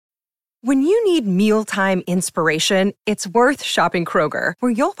When you need mealtime inspiration, it's worth shopping Kroger,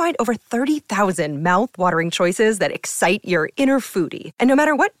 where you'll find over 30,000 mouth-watering choices that excite your inner foodie. And no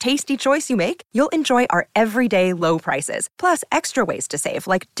matter what tasty choice you make, you'll enjoy our everyday low prices, plus extra ways to save,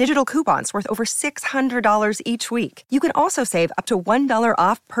 like digital coupons worth over $600 each week. You can also save up to $1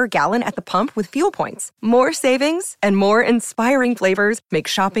 off per gallon at the pump with fuel points. More savings and more inspiring flavors make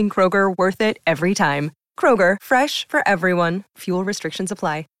shopping Kroger worth it every time. Kroger, fresh for everyone. Fuel restrictions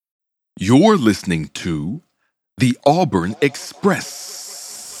apply. You're listening to the Auburn Express.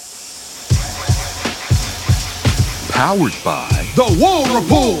 Powered by the War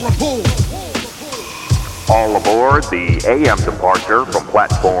Report. All aboard the AM departure from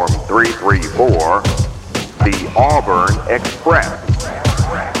platform 334, the Auburn Express.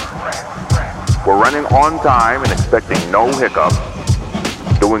 We're running on time and expecting no hiccups,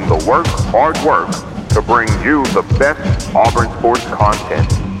 doing the hard work, to bring you the best Auburn sports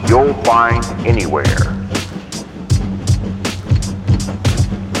content you'll find anywhere.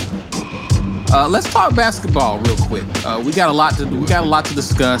 Let's talk basketball real quick. We got a lot to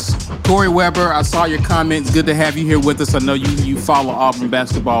discuss. Corey Weber, I saw your comments. Good to have you here with us. I know you follow Auburn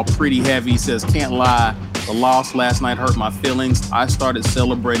basketball pretty heavy. He says, can't lie, the loss last night hurt my feelings. I started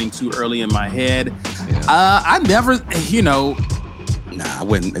celebrating too early in my head. I never, Nah, I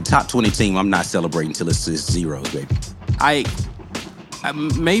wouldn't. The top 20 team, I'm not celebrating until it's just zeros, baby.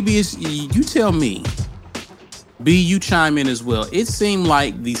 Maybe it's, you tell me. B, you chime in as well. It seemed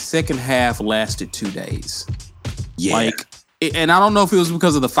like the second half lasted 2 days. Yeah. And I don't know if it was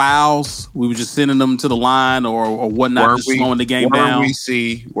because of the fouls. We were just sending them to the line or whatnot, just slowing the game down.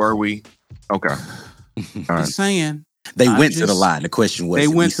 Were we? Okay. Just saying. They went to the line. The question was, they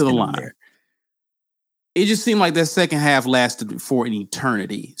went to the line. It just seemed like that second half lasted for an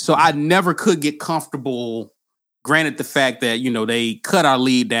eternity. So I never could get comfortable. Granted, the fact that, they cut our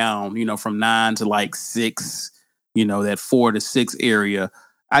lead down, from 9 to 6, that 4 to 6 area.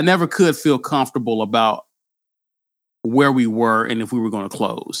 I never could feel comfortable about where we were and if we were going to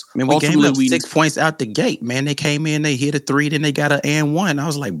close. I mean, we gave up 6 points out the gate, man. They came in, they hit a 3, then they got an and 1. I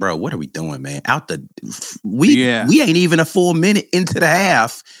was like, bro, what are we doing, man? We ain't even a full minute into the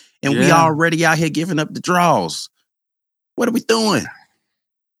half, and we already out here giving up the draws. What are we doing?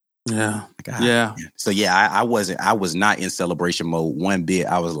 Yeah. Yeah. So I was not in celebration mode one bit.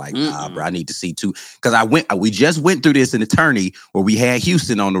 I was like, nah, bro, I need to see two. Because we just went through this in attorney where we had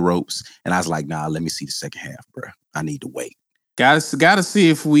Houston on the ropes, and I was like, nah, let me see the second half, bro. I need to wait. Gotta see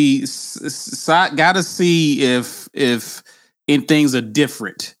if things are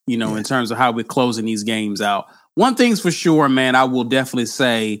different, in terms of how we're closing these games out. One thing's for sure, man, I will definitely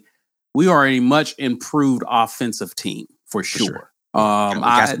say we are a much improved offensive team for sure.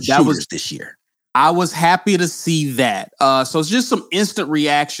 That was this year. I was happy to see that. So it's just some instant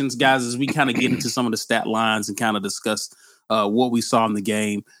reactions, guys, as we kind of get into some of the stat lines and kind of discuss what we saw in the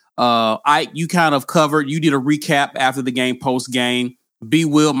game. You kind of covered, you did a recap after the game, post game. B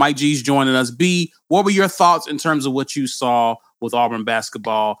Will, Mike G's joining us. B, what were your thoughts in terms of what you saw with Auburn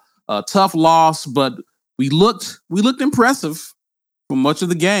basketball? Tough loss, but we looked impressive for much of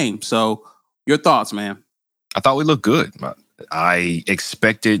the game. So your thoughts, man? I thought we looked good. I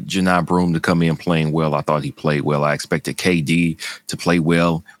expected Janai Broome to come in playing well. I thought he played well. I expected KD to play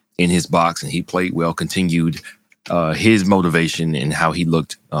well in his box, and he played well, continued his motivation and how he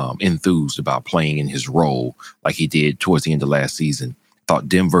looked enthused about playing in his role like he did towards the end of last season. I thought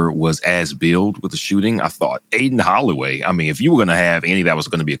Denver was as billed with the shooting. I thought Aiden Holloway, if you were going to have any that was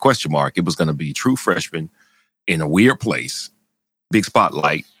going to be a question mark, it was going to be true freshman in a weird place, big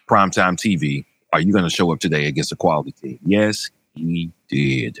spotlight, primetime TV. Are you going to show up today against a quality team? Yes, he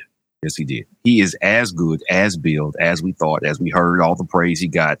did. Yes, he did. He is as good, as billed, as we thought, as we heard all the praise he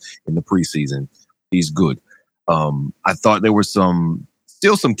got in the preseason. He's good. I thought there were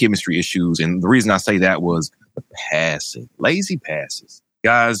still some chemistry issues. And the reason I say that was the passing, lazy passes,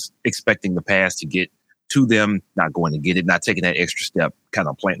 guys expecting the pass to get to them, not going to get it, not taking that extra step, kind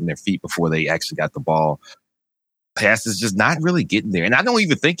of planting their feet before they actually got the ball. Pass is just not really getting there. And I don't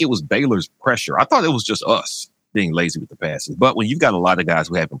even think it was Baylor's pressure. I thought it was just us being lazy with the passes. But when you've got a lot of guys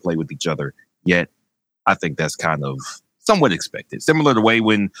who haven't played with each other yet, I think that's kind of somewhat expected. Similar to the way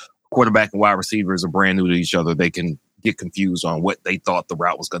when quarterback and wide receivers are brand new to each other, they can get confused on what they thought the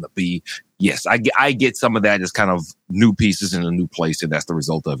route was going to be. Yes, I get some of that as kind of new pieces in a new place, and that's the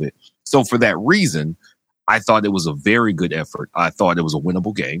result of it. So for that reason, I thought it was a very good effort. I thought it was a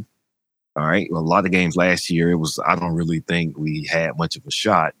winnable game. All right. A lot of games last year, I don't really think we had much of a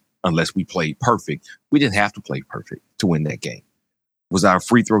shot unless we played perfect. We didn't have to play perfect to win that game. Was our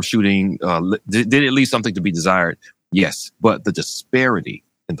free throw shooting, did it leave something to be desired? Yes. But the disparity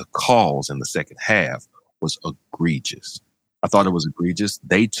and the calls in the second half was egregious. I thought it was egregious.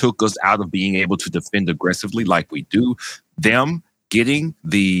 They took us out of being able to defend aggressively like we do. Them getting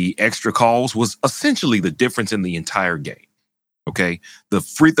the extra calls was essentially the difference in the entire game. Okay, the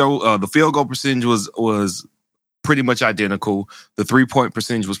free throw, the field goal percentage was pretty much identical. The 3-point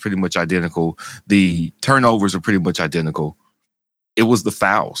percentage was pretty much identical. The turnovers are pretty much identical. It was the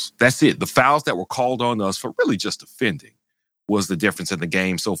fouls. That's it. The fouls that were called on us for really just defending was the difference in the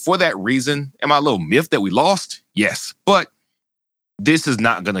game. So for that reason, am I a little miffed that we lost? Yes, but this is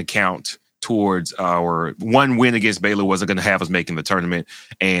not going to count towards our one win against Baylor wasn't going to have us making the tournament,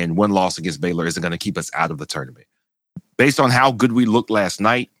 and one loss against Baylor isn't going to keep us out of the tournament. Based on how good we looked last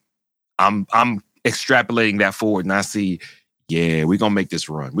night, I'm extrapolating that forward, and I see, yeah, we're going to make this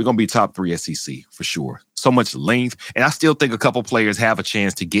run. We're going to be top 3 SEC for sure. So much length, and I still think a couple players have a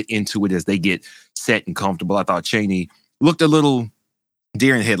chance to get into it as they get set and comfortable. I thought Chaney looked a little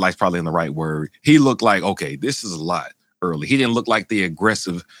deer in headlights, probably in the right word. He looked like, okay, this is a lot early. He didn't look like the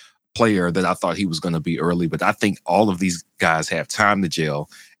aggressive player that I thought he was going to be early, but I think all of these guys have time to gel,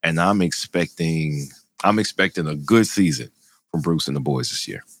 and I'm expecting a good season from Bruce and the boys this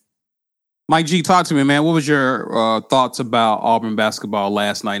year. Mike G, talk to me, man. What was your thoughts about Auburn basketball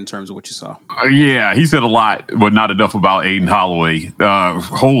last night in terms of what you saw? Yeah, he said a lot, but not enough about Aiden Holloway.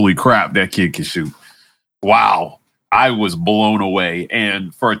 Holy crap, that kid can shoot. Wow. I was blown away.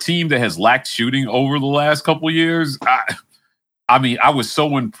 And for a team that has lacked shooting over the last couple of years, I mean, I was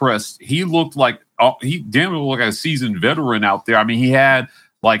so impressed. He looked like he damn looked like a seasoned veteran out there. I mean, he had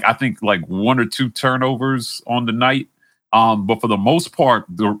I think 1 or 2 turnovers on the night. But for the most part,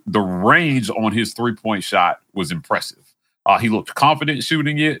 the range on his 3-point shot was impressive. He looked confident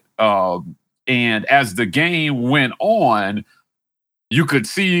shooting it. And as the game went on, you could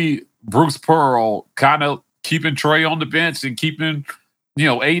see Bruce Pearl kind of keeping Trey on the bench and keeping,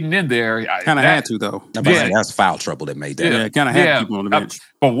 Aiden in there. Kind of had to, though. Yeah, that's foul trouble that made that. Yeah, kind of had to keep him on the bench.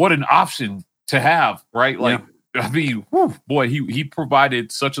 But what an option to have, right? I mean, boy, he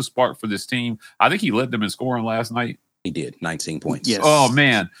provided such a spark for this team. I think he led them in scoring last night. He did, 19 points. Yes. Oh,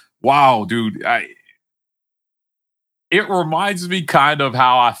 man. Wow, dude. It reminds me kind of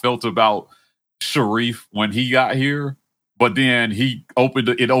how I felt about Sharif when he got here, but then it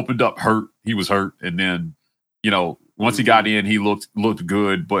opened up hurt. He was hurt, and then, once he got in, he looked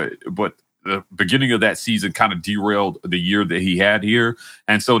good, but the beginning of that season kind of derailed the year that he had here.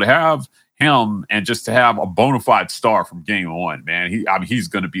 And so to have him and just to have a bona fide star from game one, man, he's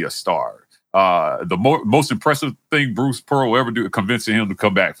going to be a star. The most impressive thing Bruce Pearl will ever do is convincing him to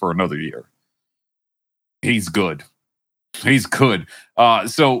come back for another year. He's good. He's good.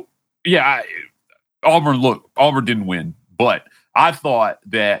 So, yeah, Auburn didn't win, but I thought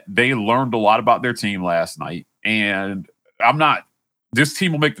that they learned a lot about their team last night, and this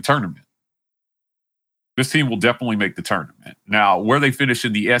team will make the tournament. This team will definitely make the tournament. Now, where they finish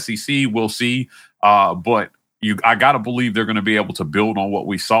in the SEC, we'll see, but I got to believe they're going to be able to build on what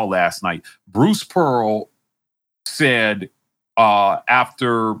we saw last night. Bruce Pearl said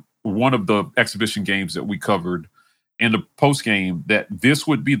after one of the exhibition games that we covered in the postgame that this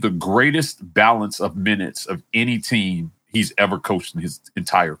would be the greatest balance of minutes of any team he's ever coached in his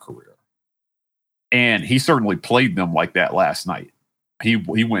entire career. And he certainly played them like that last night. He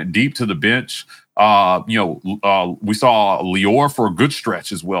went deep to the bench. We saw Lior for a good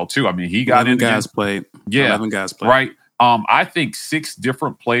stretch as well, too. I mean, he got in. 11 guys played. Right. I think 6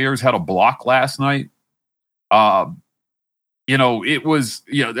 different players had a block last night. It was,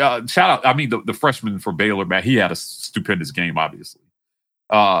 shout out. I mean, the freshman for Baylor, man, he had a stupendous game, obviously.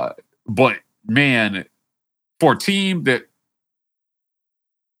 But, man, for a team that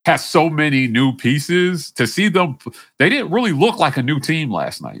has so many new pieces, to see them, they didn't really look like a new team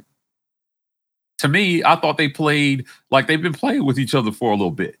last night. To me, I thought they played like they've been playing with each other for a little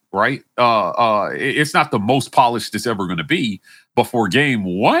bit, right? It's not the most polished it's ever going to be, but for game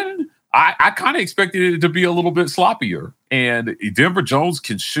one, I kind of expected it to be a little bit sloppier. And Denver Jones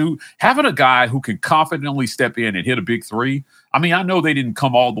can shoot. Having a guy who can confidently step in and hit a big three. I mean, I know they didn't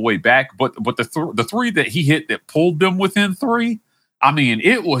come all the way back, but the three that he hit that pulled them within 3, I mean,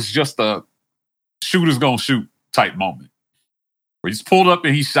 it was just a shooter's gonna shoot type moment where he just pulled up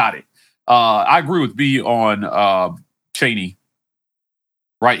and he shot it. I agree with B on Chaney.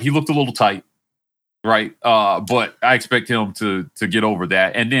 Right, he looked a little tight. Right, but I expect him to get over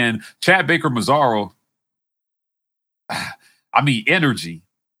that. And then Chad Baker-Mazzaro, I mean, energy.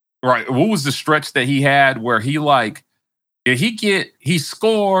 Right, what was the stretch that he had where he he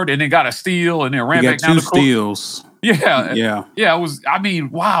scored and then got a steal and then ran back down the court? 2 steals. Yeah. It was. I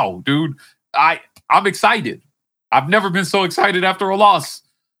mean, wow, dude. I'm excited. I've never been so excited after a loss.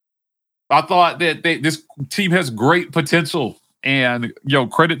 I thought that this team has great potential. And,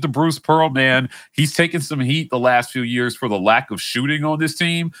 credit to Bruce Pearl, man. He's taken some heat the last few years for the lack of shooting on this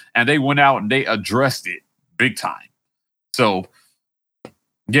team. And they went out and they addressed it big time. So,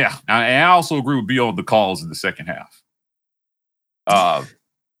 yeah. And I also agree with B on the calls in the second half.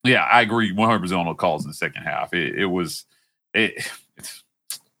 Yeah, I agree 100% on the calls in the second half. I'm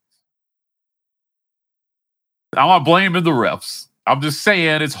not blaming the refs. I'm just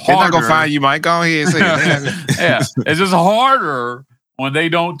saying it's harder. They're not going to find you, Mike. Go ahead and say it. Yeah, it's just harder when they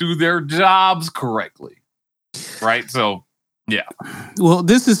don't do their jobs correctly. Right? So, yeah. Well,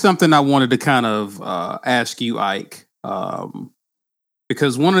 this is something I wanted to kind of ask you, Ike,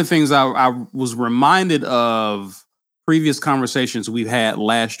 because one of the things I was reminded of previous conversations we've had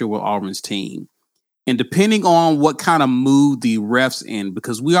last year with Auburn's team. And depending on what kind of mood the refs in,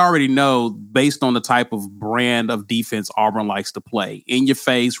 because we already know based on the type of brand of defense Auburn likes to play, in your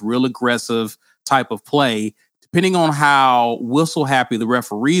face, real aggressive type of play, depending on how whistle happy the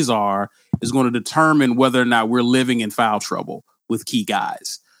referees are, is going to determine whether or not we're living in foul trouble with key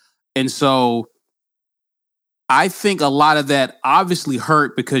guys. And so I think a lot of that obviously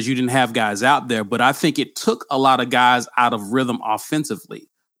hurt because you didn't have guys out there, but I think it took a lot of guys out of rhythm offensively,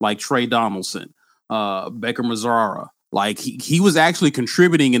 like Trey Donaldson. Becker Mazzara, like he was actually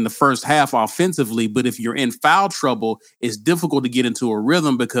contributing in the first half offensively, but if you're in foul trouble, it's difficult to get into a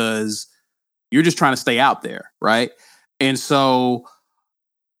rhythm because you're just trying to stay out there, right? And so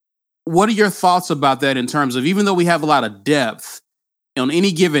what are your thoughts about that in terms of, even though we have a lot of depth, on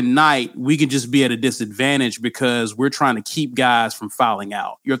any given night, we can just be at a disadvantage because we're trying to keep guys from fouling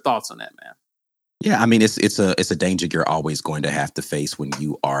out? Your thoughts on that, man? Yeah, I mean, it's a danger you're always going to have to face when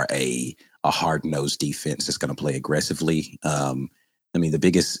you are a hard-nosed defense that's going to play aggressively. I mean, the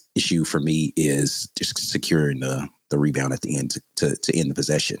biggest issue for me is just securing the rebound at the end to end the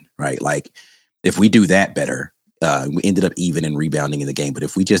possession, right? Like, if we do that better, we ended up even in rebounding in the game. But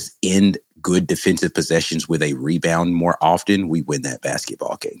if we just end good defensive possessions with a rebound more often, we win that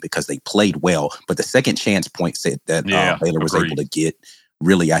basketball game because they played well. But the second chance points that Baylor was able to get,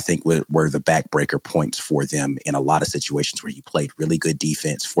 really, I think, were the backbreaker points for them in a lot of situations where you played really good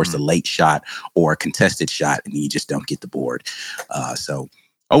defense, forced a late shot or a contested shot, and you just don't get the board. So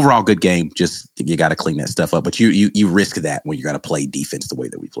overall, good game. Just you got to clean that stuff up. But you risk that when you're going to play defense the way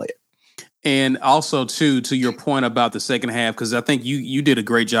that we play it. And also, too, to your point about the second half, because I think you did a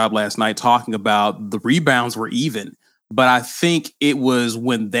great job last night talking about the rebounds were even. But I think it was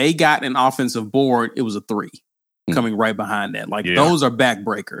when they got an offensive board, it was a three coming right behind that. Like, those are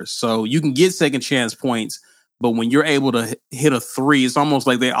backbreakers. So you can get second chance points, but when you're able to hit a three, it's almost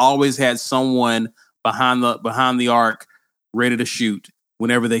like they always had someone behind the arc ready to shoot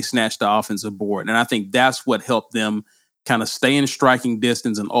whenever they snatched the offensive board. And I think that's what helped them kind of stay in striking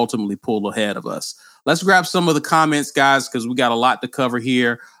distance and ultimately pull ahead of us. Let's grab some of the comments, guys, because we got a lot to cover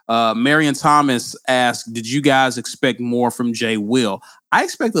here. Marion Thomas asked, did you guys expect more from Jay Will? I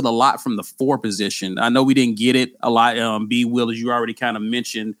expected a lot from the 4 position. I know we didn't get it a lot. B. Will, as you already kind of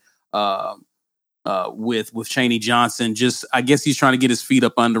mentioned, with Chaney Johnson. Just, I guess he's trying to get his feet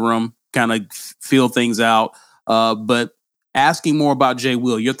up under him, kind of feel things out. But asking more about Jay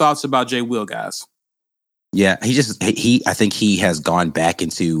Will. Your thoughts about Jay Will, guys? Yeah, I think he has gone back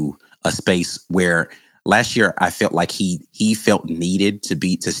into a space where last year I felt like he felt needed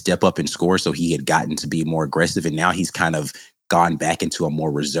to step up and score, so he had gotten to be more aggressive, and now he's kind of gone back into a more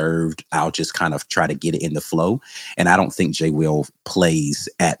reserved, I'll just kind of try to get it in the flow. And I don't think Jay Will plays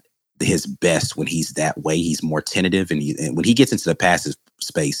at his best when he's that way. He's more tentative, and when he gets into the passive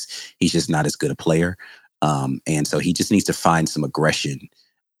space, he's just not as good a player. And so he just needs to find some aggression,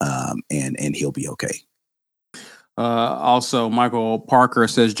 and he'll be okay. Also, Michael Parker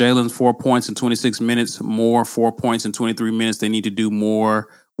says Jalen's 4 points in 26 minutes, more 4 points in 23 minutes. They need to do more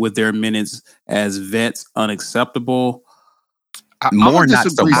with their minutes as vets. Unacceptable. More,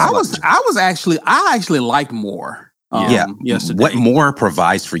 not so much. I actually liked Moore. Yesterday. What Moore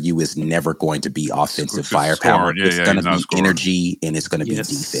provides for you is never going to be offensive firepower. It's going to be energy, and it's going to be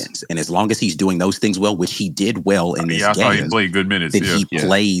defense. And as long as he's doing those things well, which he did well in this game, I thought he played good minutes. Then he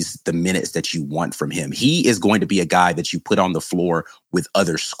plays the minutes that you want from him. He is going to be a guy that you put on the floor with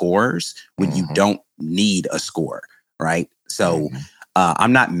other scorers when you don't need a scorer, right? So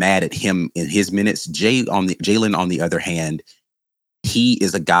I'm not mad at him in his minutes. Jalen, on the other hand, he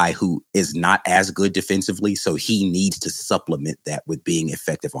is a guy who is not as good defensively, so he needs to supplement that with being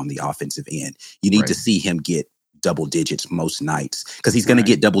effective on the offensive end. You need to see him get double digits most nights because he's going to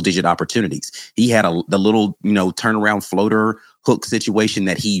get double digit opportunities. He had the little, turnaround floater hook situation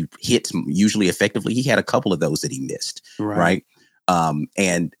that he hits usually effectively. He had a couple of those that he missed, right?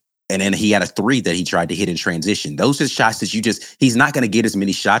 And And then he had a 3 that he tried to hit in transition. Those are shots that he's not going to get as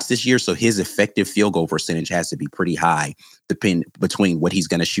many shots this year. So his effective field goal percentage has to be pretty high between what he's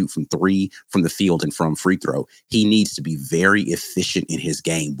going to shoot from 3 from the field and from free throw. He needs to be very efficient in his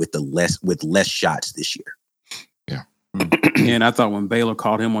game with less shots this year. Yeah. And I thought when Baylor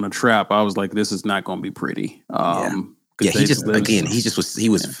caught him on a trap, I was like, this is not going to be pretty. He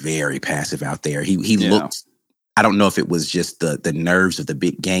was very passive out there. He looked, I don't know if it was just the nerves of the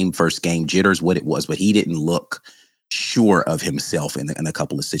big game, first game jitters, what it was, but he didn't look sure of himself in a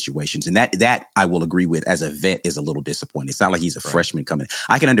couple of situations. And that I will agree with as a vet is a little disappointing. It's not like he's a freshman coming.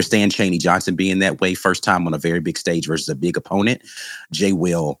 I can understand Chaney Johnson being that way first time on a very big stage versus a big opponent. Jay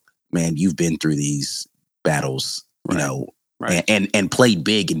Will, man, you've been through these battles, you know, and played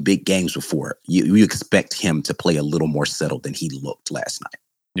big in big games before. You expect him to play a little more settled than he looked last night.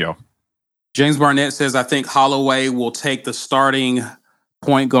 Yeah. James Barnett says, I think Holloway will take the starting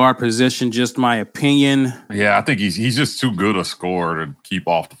point guard position. Just my opinion. Yeah, I think he's just too good a scorer to keep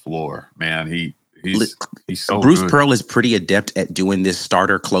off the floor. Man, he's so Bruce good. Pearl is pretty adept at doing this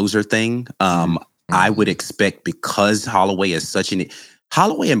starter closer thing. I would expect, because Holloway is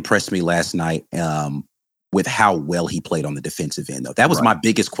Holloway impressed me last night with how well he played on the defensive end, though. That was my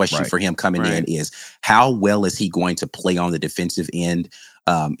biggest question for him coming in is how well is he going to play on the defensive end?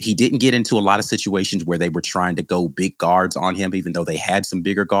 He didn't get into a lot of situations where they were trying to go big guards on him, even though they had some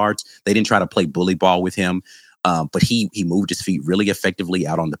bigger guards. They didn't try to play bully ball with him. But he moved his feet really effectively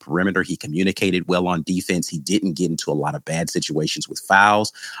out on the perimeter. He communicated well on defense. He didn't get into a lot of bad situations with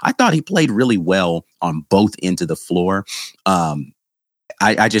fouls. I thought he played really well on both ends of the floor.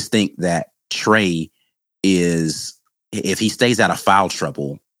 I just think that Trey is, if he stays out of foul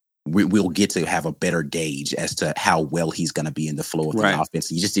trouble, we'll get to have a better gauge as to how well he's going to be in the flow of the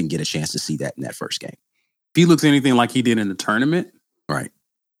offense. You just didn't get a chance to see that in that first game. If he looks anything like he did in the tournament,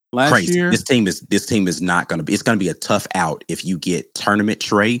 last year, this team is not going to be. It's going to be a tough out if you get tournament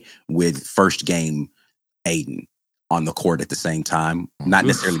Trey with first game Aiden on the court at the same time. Not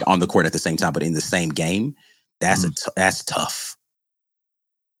necessarily on the court at the same time, but in the same game. That's tough.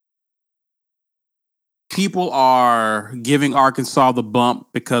 People are giving Arkansas the bump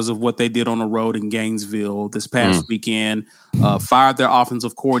because of what they did on the road in Gainesville this past weekend. Fired their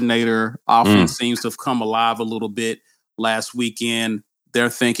offensive coordinator. Offense seems to have come alive a little bit last weekend. They're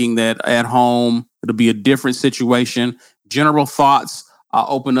thinking that at home, it'll be a different situation. General thoughts. I'll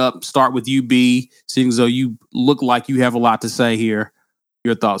open up, start with you, B, seeing as though you look like you have a lot to say here.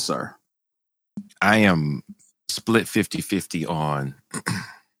 Your thoughts, sir? I am split 50-50 on...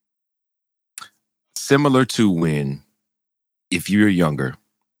 Similar to when, if you're younger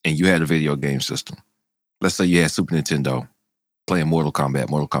and you had a video game system, let's say you had Super Nintendo, playing Mortal Kombat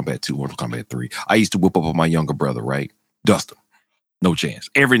 2, Mortal Kombat 3. I used to whip up on my younger brother, right? Dust him. No chance.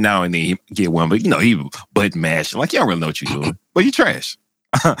 Every now and then he get one, but he butt mashing. Like, you don't really know what you're doing, but you trash.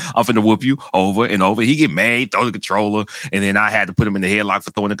 I'm finna whoop you over and over. He get mad, throw the controller, and then I had to put him in the headlock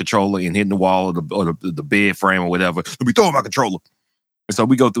for throwing the controller and hitting the wall or the bed frame or whatever. Let me throw my controller. And so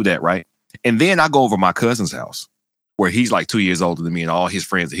we go through that, right? And then I go over my cousin's house where he's like 2 years older than me and all his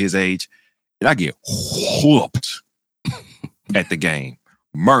friends are his age. And I get whooped at the game.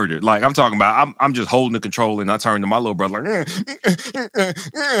 Murdered. Like, I'm talking about, I'm just holding the controller and I turn to my little brother like,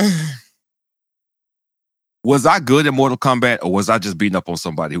 Was I good at Mortal Kombat or was I just beating up on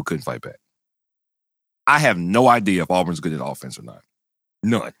somebody who couldn't fight back? I have no idea if Auburn's good at offense or not.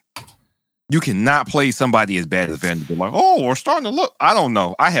 None. You cannot play somebody as bad as Vanderbilt. Like, oh, we're starting to look. I don't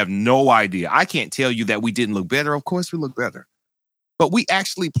know. I have no idea. I can't tell you that we didn't look better. Of course we look better. But we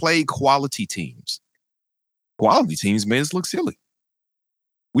actually played quality teams. Quality teams made us look silly.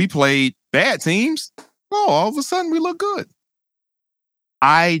 We played bad teams. Oh, all of a sudden we look good.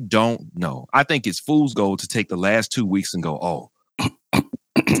 I don't know. I think it's fool's gold to take the last 2 weeks and go, oh,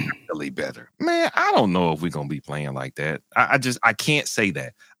 really better. Man, I don't know if we're going to be playing like that. I can't say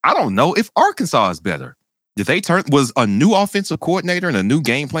that. I don't know if Arkansas is better. Was a new offensive coordinator and a new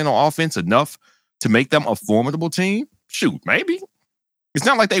game plan on offense enough to make them a formidable team? Shoot, maybe. It's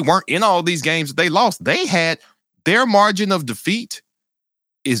not like they weren't in all these games that they lost. They had their margin of defeat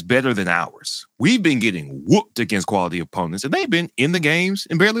is better than ours. We've been getting whooped against quality opponents, and they've been in the games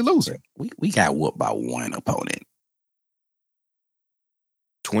and barely losing. We got whooped by one opponent.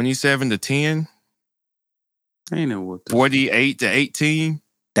 27-10. Ain't no whoop. 48-18.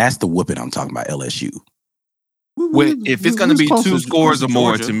 That's the whooping I'm talking about, LSU. If it's going to be two scores or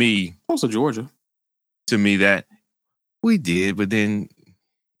more, to me. Close to Georgia. To me, that we did, but then.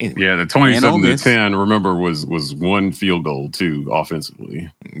 Anyway. Yeah, the 27-10, remember, was one field goal, too,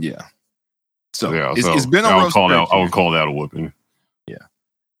 offensively. Yeah. So, yeah, it's been a rough stretch. I would call that a whooping. Yeah.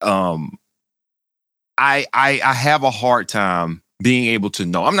 I have a hard time being able to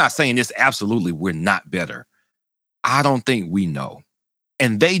know. I'm not saying this absolutely we're not better. I don't think we know.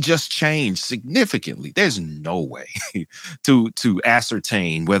 And they just changed significantly. There's no way to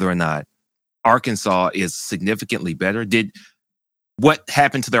ascertain whether or not Arkansas is significantly better. Did what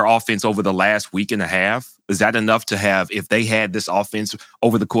happened to their offense over the last week and a half, is that enough to have, if they had this offense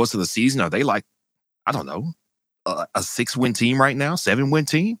over the course of the season, are they like, I don't know, a 6-win team right now, 7-win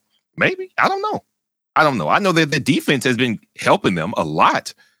team? Maybe. I don't know. I know that the defense has been helping them a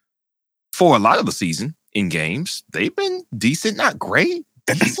lot for a lot of the season in games. They've been decent, not great.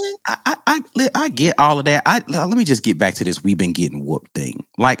 Decent. I get all of that. Let me just get back to this "we've been getting whooped" thing.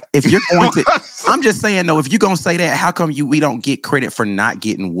 Like, if you're going to, I'm just saying though, if you're gonna say that, how come we don't get credit for not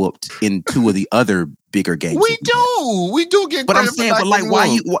getting whooped in 2 of the other bigger games? We do get. But I'm saying, but like,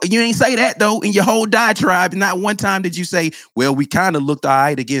 why you ain't say that though in your whole diatribe? Not one time did you say, "Well, we kind of looked all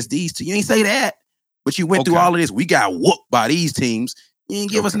right against these two." You ain't say that, but you went through all of this. We got whooped by these teams. You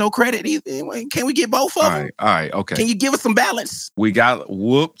didn't give us no credit either. Can we get both of them? All right, okay. Can you give us some balance? We got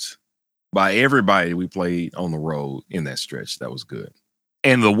whooped by everybody we played on the road in that stretch. That was good.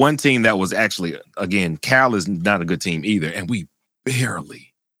 And the one team that was actually, again, Cal is not a good team either. And we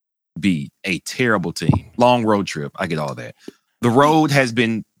barely beat a terrible team. Long road trip. I get all that. The road has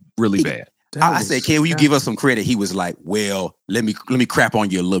been really bad. I said, can you give us some credit? He was like, well, let me crap on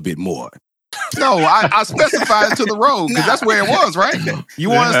you a little bit more. No, I specified to the road because that's where it was, right? You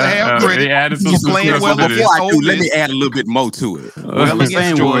want us to have credit. He's playing well before I do, let me add a little bit more to it. Well,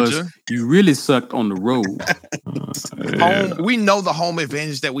 against Georgia, you really sucked on the road. Home, we know the home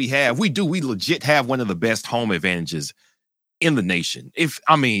advantage that we have. We do. We legit have one of the best home advantages in the nation.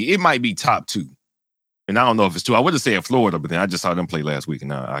 It might be top 2. And I don't know if it's 2. I would have said Florida, but then I just saw them play last week,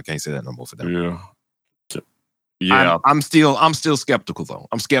 and I can't say that no more for them. Yeah. I'm still skeptical though.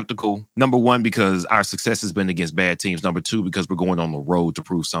 I'm skeptical. Number 1, because our success has been against bad teams. Number 2, because we're going on the road to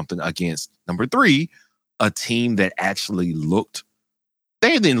prove something against, number 3, a team that actually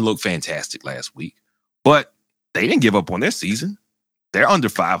they didn't look fantastic last week, but they didn't give up on their season. They're under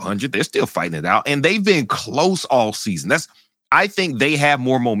 500. They're still fighting it out, and they've been close all season. I think they have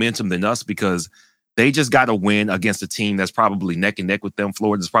more momentum than us because they just got a win against a team that's probably neck and neck with them.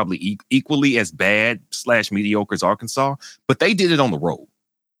 Florida's probably equally as bad / mediocre as Arkansas, but they did it on the road.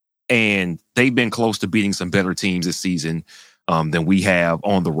 And they've been close to beating some better teams this season than we have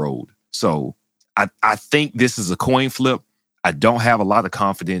on the road. So I think this is a coin flip. I don't have a lot of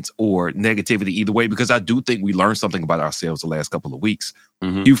confidence or negativity either way because I do think we learned something about ourselves the last couple of weeks.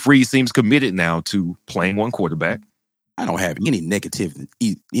 Mm-hmm. Hugh Freeze seems committed now to playing one quarterback. I don't have any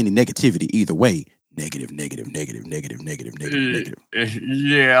negativity either way. Negative.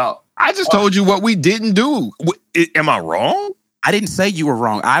 Yeah. I just told you what we didn't do. Am I wrong? I didn't say you were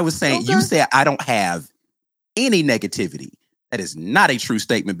wrong. I was saying you said I don't have any negativity. That is not a true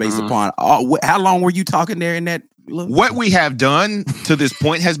statement based upon how long were you talking there in that? What we have done to this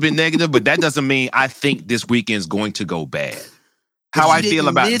point has been negative, but that doesn't mean I think this weekend is going to go bad. How I feel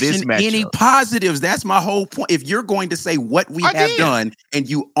about this matchup. Any positives? That's my whole point. If you're going to say what we have done and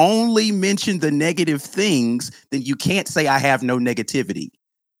you only mention the negative things, then you can't say I have no negativity.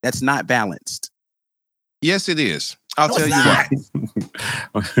 That's not balanced. Yes, it is. I'll tell you why.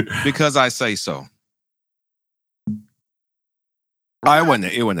 Because I say so. It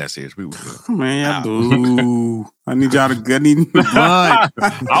wasn't that serious. We were good. Man, boo. I need y'all to get in the blood.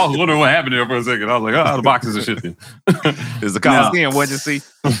 I was wondering what happened there for a second. I was like, the boxes are shifting. Is the Coliseum? What'd you see?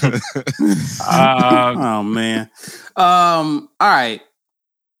 Oh, man. All right.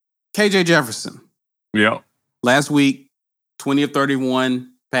 KJ Jefferson. Yeah. Last week, 20 of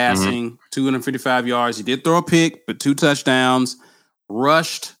 31 passing, 255 yards. He did throw a pick, but 2 touchdowns.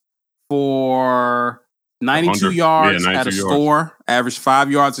 Rushed for 92 yards out of score. Averaged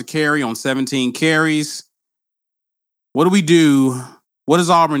 5 yards a carry on 17 carries. What do we do? What does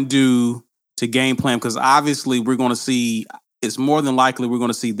Auburn do to game plan? Because obviously we're going to see, it's more than likely we're going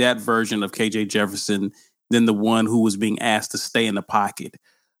to see that version of KJ Jefferson than the one who was being asked to stay in the pocket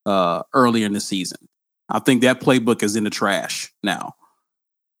earlier in the season. I think that playbook is in the trash now.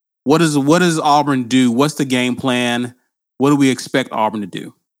 What does Auburn do? What's the game plan? What do we expect Auburn to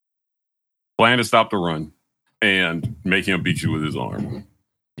do? Plan to stop the run and make him beat you with his arm.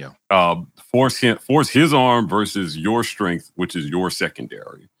 Yeah. Force his arm versus your strength, which is your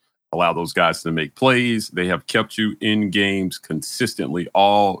secondary. Allow those guys to make plays. They have kept you in games consistently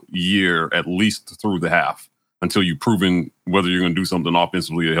all year, at least through the half, until you've proven whether you're going to do something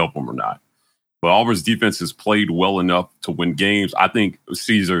offensively to help them or not. But Auburn's defense has played well enough to win games. I think,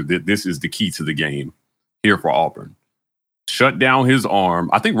 Caesar, that this is the key to the game here for Auburn. shut down his arm.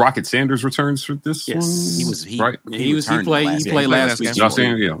 I think Rocket Sanders returns for this one. He right. He played last week.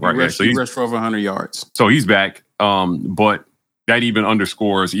 Yeah, right. He rushed for over 100 yards. So he's back. But that even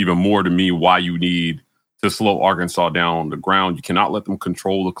underscores even more to me why you need to slow Arkansas down on the ground. You cannot let them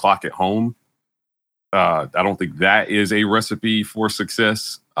control the clock at home. I don't think that is a recipe for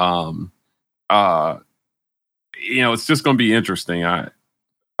success. It's just going to be interesting. I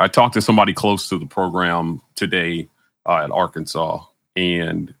talked to somebody close to the program today at Arkansas,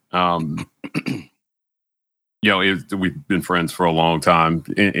 and we've been friends for a long time,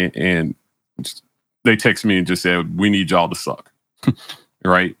 and they text me and just said, "We need y'all to suck,"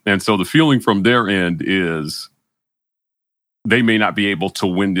 right? And so the feeling from their end is they may not be able to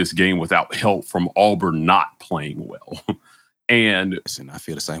win this game without help from Auburn not playing well. And listen, I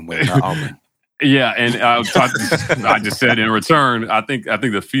feel the same way about Auburn. Yeah, and I just said in return, I think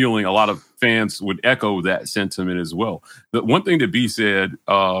the feeling, a lot of fans would echo that sentiment as well. The one thing that B said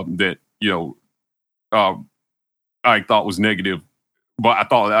that I thought was negative, but I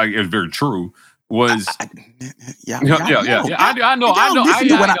thought it was very true. Was I know.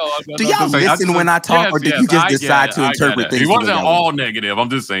 Do y'all listen when I talk, or do you just decide to interpret things? He wasn't all negative.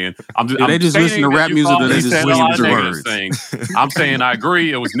 I'm just saying. They just listen to rap music, or they just listen to words. I'm saying I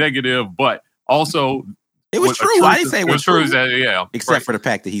agree. It was negative, but also it was true. I didn't say it was true. Except for the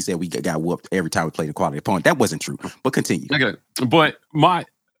fact that he said we got whooped every time we played a quality opponent. That wasn't true. But continue. Okay, but I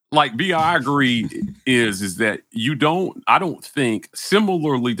agree is that I don't think,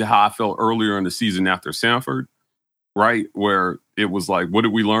 similarly to how I felt earlier in the season after Sanford, right? Where it was like, what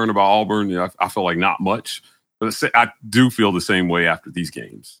did we learn about Auburn? I felt like not much. But I do feel the same way after these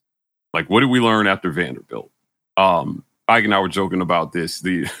games. Like, what did we learn after Vanderbilt? Ike and I were joking about this.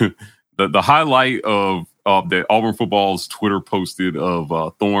 The highlight of the Auburn football's Twitter posted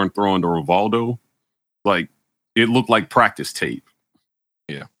of Thorne throwing to Rivaldo, like, it looked like practice tape.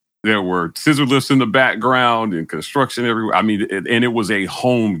 Yeah. There were scissor lifts in the background and construction everywhere. I mean, and it was a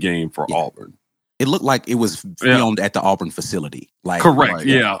home game for Auburn. It looked like it was filmed at the Auburn facility. Like, correct. Right,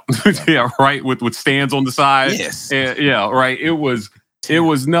 yeah. Yeah. Right. With stands on the side. Yes. Yeah. Right. It was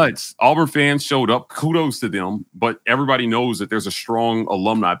nuts. Auburn fans showed up. Kudos to them. But everybody knows that there's a strong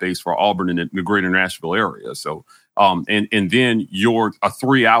alumni base for Auburn in the greater Nashville area. So, and then you're a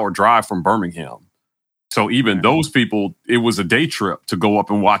 3-hour drive from Birmingham. So even those people, it was a day trip to go up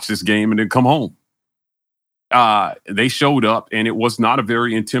and watch this game and then come home. They showed up, and it was not a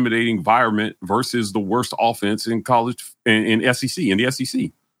very intimidating environment versus the worst offense in college, in the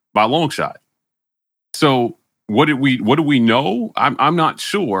SEC by a long shot. So what do we know? I'm not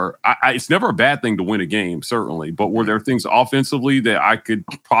sure. It's never a bad thing to win a game, certainly. But were there things offensively that I could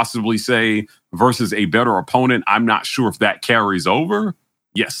possibly say versus a better opponent? I'm not sure if that carries over.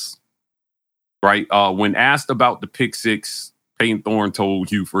 Yes. Right. When asked about the pick six, Peyton Thorne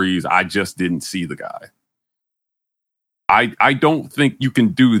told Hugh Freeze, I just didn't see the guy. I don't think you can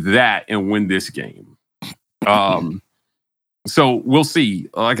do that and win this game. So we'll see.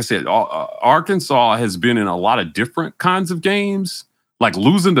 Like I said, Arkansas has been in a lot of different kinds of games, like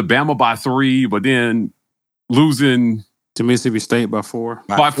losing to Bama by 3, but then losing to Mississippi State by 4.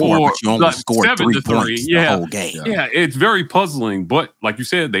 By 4, but you only scored 7-3 points the whole game. Yeah, it's very puzzling. But like you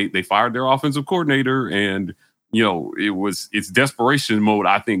said, they fired their offensive coordinator, and it's desperation mode,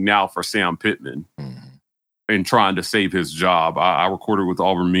 I think, now for Sam Pittman in trying to save his job. I recorded with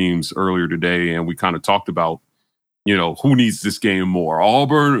Auburn Memes earlier today, and we kind of talked about, who needs this game more,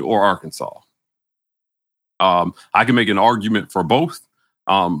 Auburn or Arkansas? I can make an argument for both.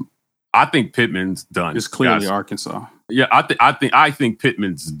 I think Pittman's done. It's clearly Arkansas. Yeah, I think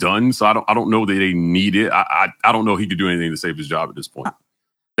Pittman's done. So I don't know that they need it. I don't know he could do anything to save his job at this point.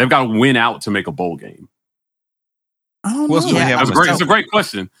 They've got to win out to make a bowl game. I don't know. It's a great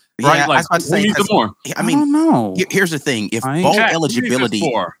question, right? Yeah, like, who needs it more? I mean, I don't know. Here's the thing: if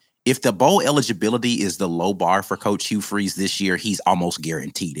the bowl eligibility is the low bar for Coach Hugh Freeze this year, he's almost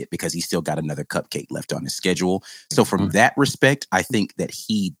guaranteed it because he's still got another cupcake left on his schedule. So from that respect, I think that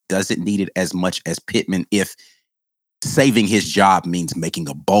he doesn't need it as much as Pittman. If saving his job means making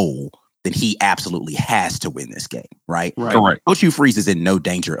a bowl, then he absolutely has to win this game, right? Correct. Coach Hugh Freeze is in no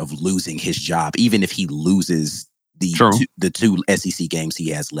danger of losing his job, even if he loses the two SEC games he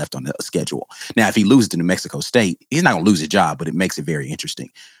has left on the schedule. Now, if he loses to New Mexico State, he's not going to lose his job, but it makes it very interesting.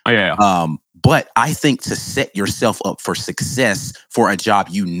 Yeah. But I think to set yourself up for success for a job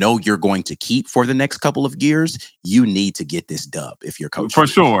you're going to keep for the next couple of years, you need to get this dub if you're coaching. For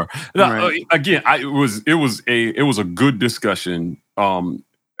sure. Right. Again, it was a good discussion. I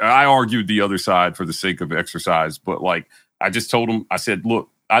argued the other side for the sake of exercise, but like I just told him, I said, look,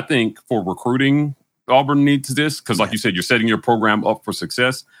 I think for recruiting Auburn needs this because, like you said, you're setting your program up for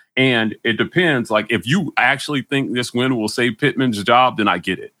success. And it depends. Like, if you actually think this win will save Pittman's job, then I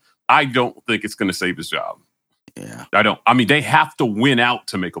get it. I don't think it's going to save his job. Yeah. I don't. I mean, they have to win out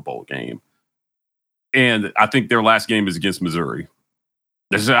to make a bowl game. And I think their last game is against Missouri.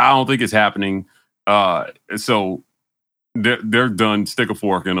 I don't think it's happening. So they're done. Stick a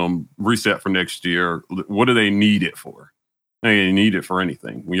fork in them. Reset for next year. What do they need it for? They didn't need it for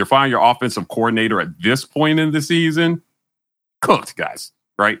anything. When you're finding your offensive coordinator at this point in the season, cooked, guys,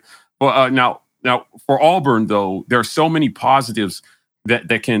 right? Well, now for Auburn, though, there are so many positives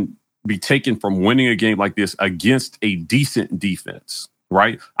that can be taken from winning a game like this against a decent defense,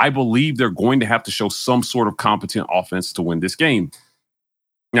 right? I believe they're going to have to show some sort of competent offense to win this game.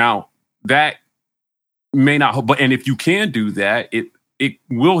 Now, that may not, and if you can do that, it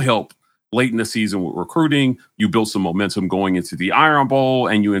will help late in the season with recruiting. You build some momentum going into the Iron Bowl,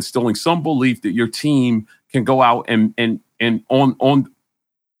 and you instilling some belief that your team can go out and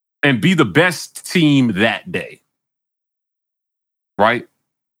be the best team that day, right?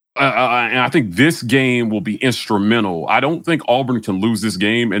 And I think this game will be instrumental. I don't think Auburn can lose this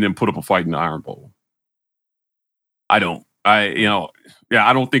game and then put up a fight in the Iron Bowl. I don't. I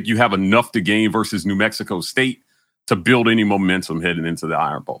don't think you have enough to gain versus New Mexico State to build any momentum heading into the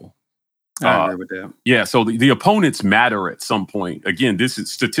Iron Bowl. I agree with that. Yeah, so the opponents matter at some point. Again, this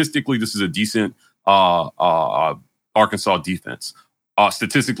is a decent Arkansas defense.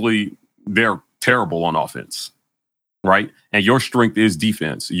 Statistically, they're terrible on offense, right? And your strength is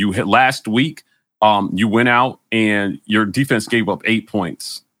defense. You hit last week. You went out and your defense gave up 8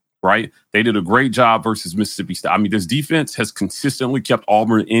 points, right? They did a great job versus Mississippi State. I mean, this defense has consistently kept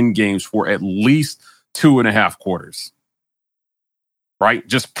Auburn in games for at least 2.5 quarters. Right?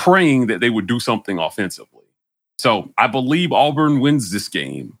 Just praying that they would do something offensively. So I believe Auburn wins this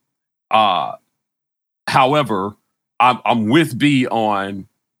game. However, I'm with B on,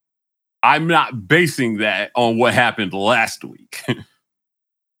 I'm not basing that on what happened last week.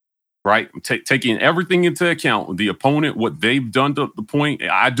 Right? Taking everything into account, the opponent, what they've done to the point,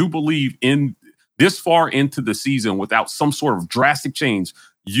 I do believe in this far into the season without some sort of drastic change,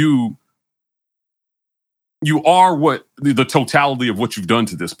 you are what the totality of what you've done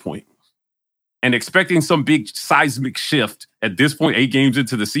to this point. And expecting some big seismic shift at this point, 8 games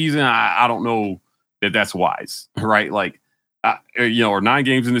into the season, I don't know that that's wise, right? Like, or 9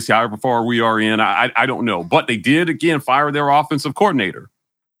 games in this, however far we are in, I don't know. But they did, again, fire their offensive coordinator.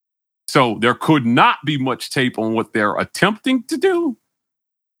 So there could not be much tape on what they're attempting to do.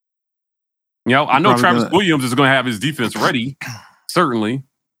 I know Travis Williams is going to have his defense ready, certainly.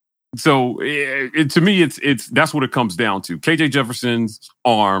 So to me, it's that's what it comes down to. KJ Jefferson's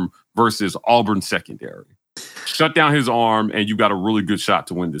arm versus Auburn secondary. Shut down his arm, and you got a really good shot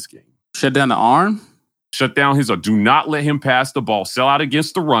to win this game. Shut down the arm? Shut down his arm. Do not let him pass the ball. Sell out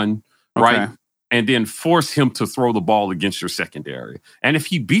against the run, right? And then force him to throw the ball against your secondary. And if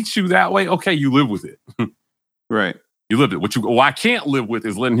he beats you that way, okay, you live with it. Right. You live it. What I can't live with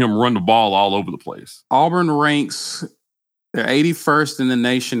is letting him run the ball all over the place. Auburn ranks... They're 81st in the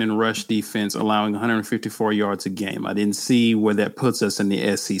nation in rush defense, allowing 154 yards a game. I didn't see where that puts us in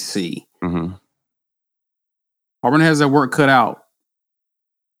the SEC. Mm-hmm. Auburn has their work cut out.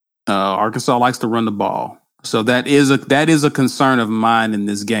 Arkansas likes to run the ball. So that is a concern of mine in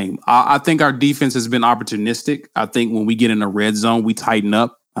this game. I think our defense has been opportunistic. I think when we get in the red zone, we tighten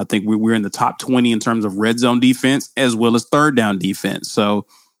up. I think we're in the top 20 in terms of red zone defense as well as third down defense. So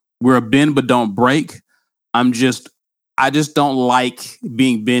we're a bend but don't break. I just don't like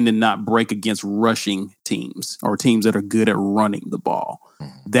being bend and not break against rushing teams or teams that are good at running the ball.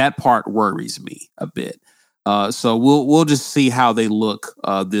 That part worries me a bit. So we'll just see how they look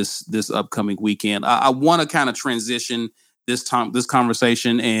this upcoming weekend. I want to kind of transition this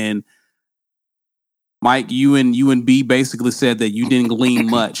conversation, and Mike, you and B basically said that you didn't glean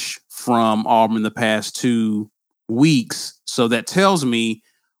much from Auburn the past 2 weeks. So that tells me,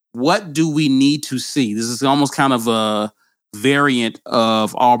 what do we need to see? This is almost kind of a variant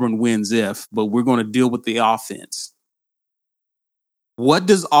of Auburn wins if, but we're going to deal with the offense. What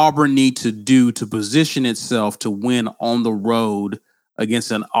does Auburn need to do to position itself to win on the road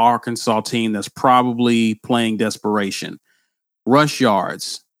against an Arkansas team that's probably playing desperation? Rush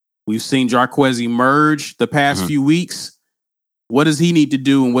yards. We've seen Jarquez emerge the past few weeks. What does he need to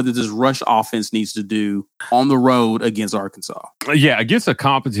do, and what does this rush offense needs to do on the road against Arkansas? Yeah, against a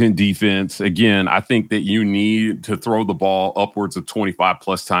competent defense, again, I think that you need to throw the ball upwards of 25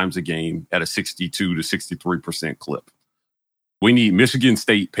 plus times a game at a 62 to 63% clip. We need Michigan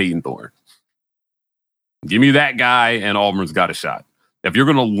State Peyton Thorne. Give me that guy, and Auburn's got a shot. If you're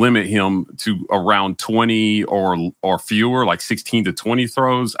going to limit him to around 20 or fewer, like 16 to 20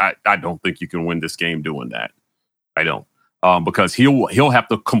 throws, I don't think you can win this game doing that. I don't. Because he'll have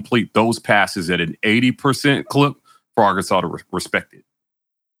to complete those passes at an 80% clip for Arkansas to respect it.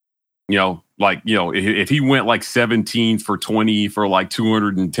 If he went like 17 for 20 for like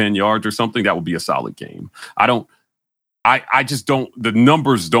 210 yards or something, that would be a solid game. I just don't, the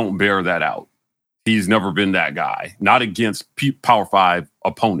numbers don't bear that out. He's never been that guy. Not against Power 5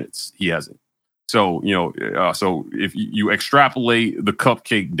 opponents. He hasn't. So, so if you extrapolate the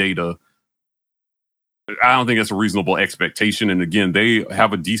cupcake data, I don't think that's a reasonable expectation. And again, they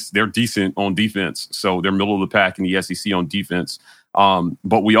have they're decent on defense. So they're middle of the pack in the SEC on defense.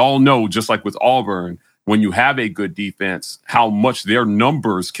 But we all know, just like with Auburn, when you have a good defense, how much their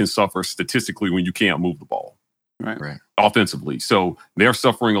numbers can suffer statistically when you can't move the ball. Right. Offensively. So they're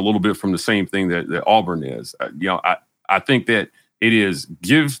suffering a little bit from the same thing that Auburn is. I think that it is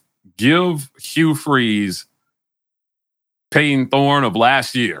give Hugh Freeze Peyton Thorne of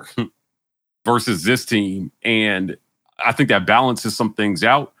last year versus this team. And I think that balances some things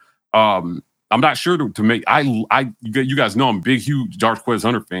out. I'm not sure to make, you guys know I'm a big, huge Jarquez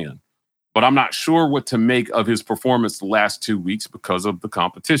Hunter fan, but I'm not sure what to make of his performance the last 2 weeks because of the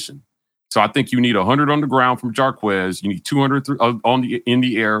competition. So I think you need 100 on the ground from Jarquez. You need 200 in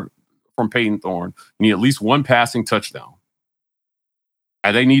the air from Peyton Thorne. You need at least one passing touchdown.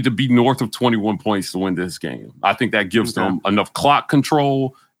 And they need to be north of 21 points to win this game. I think that gives them enough clock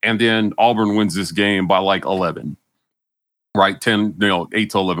control, and then Auburn wins this game by like 11, right? 8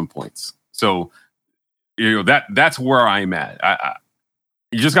 to 11 points. So, that's where I'm at.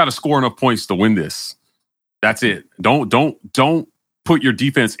 You just got to score enough points to win this. That's it. Don't put your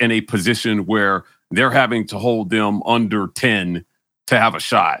defense in a position where they're having to hold them under 10 to have a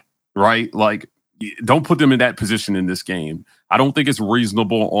shot, right? Like, don't put them in that position in this game. I don't think it's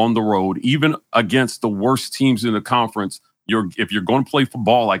reasonable on the road, even against the worst teams in the conference. If you're going to play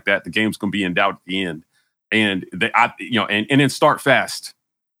football like that, the game's going to be in doubt at the end. And and then start fast,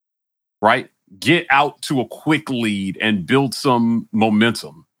 right? Get out to a quick lead and build some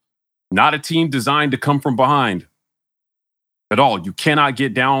momentum. Not a team designed to come from behind at all. You cannot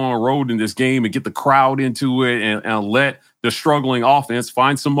get down on a road in this game and get the crowd into it and let the struggling offense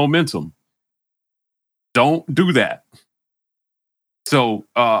find some momentum. Don't do that. So,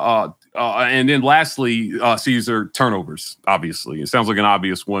 and then lastly, Caesar, turnovers, obviously. It sounds like an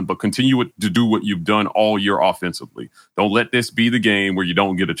obvious one, but continue to do what you've done all year offensively. Don't let this be the game where you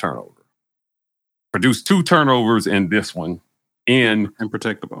don't get a turnover. Produce 2 turnovers in this one. And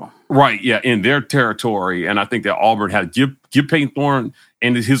protect the ball. Right, yeah, in their territory. And I think that Auburn had give Peyton Thorne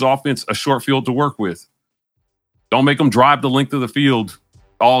and his offense a short field to work with. Don't make them drive the length of the field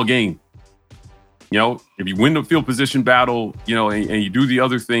all game. If you win the field position battle, and you do the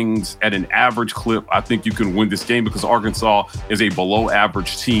other things at an average clip, I think you can win this game because Arkansas is a below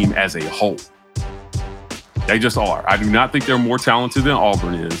average team as a whole. They just are. I do not think they're more talented than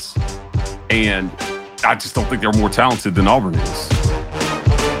Auburn is. And I just don't think they're more talented than Auburn is.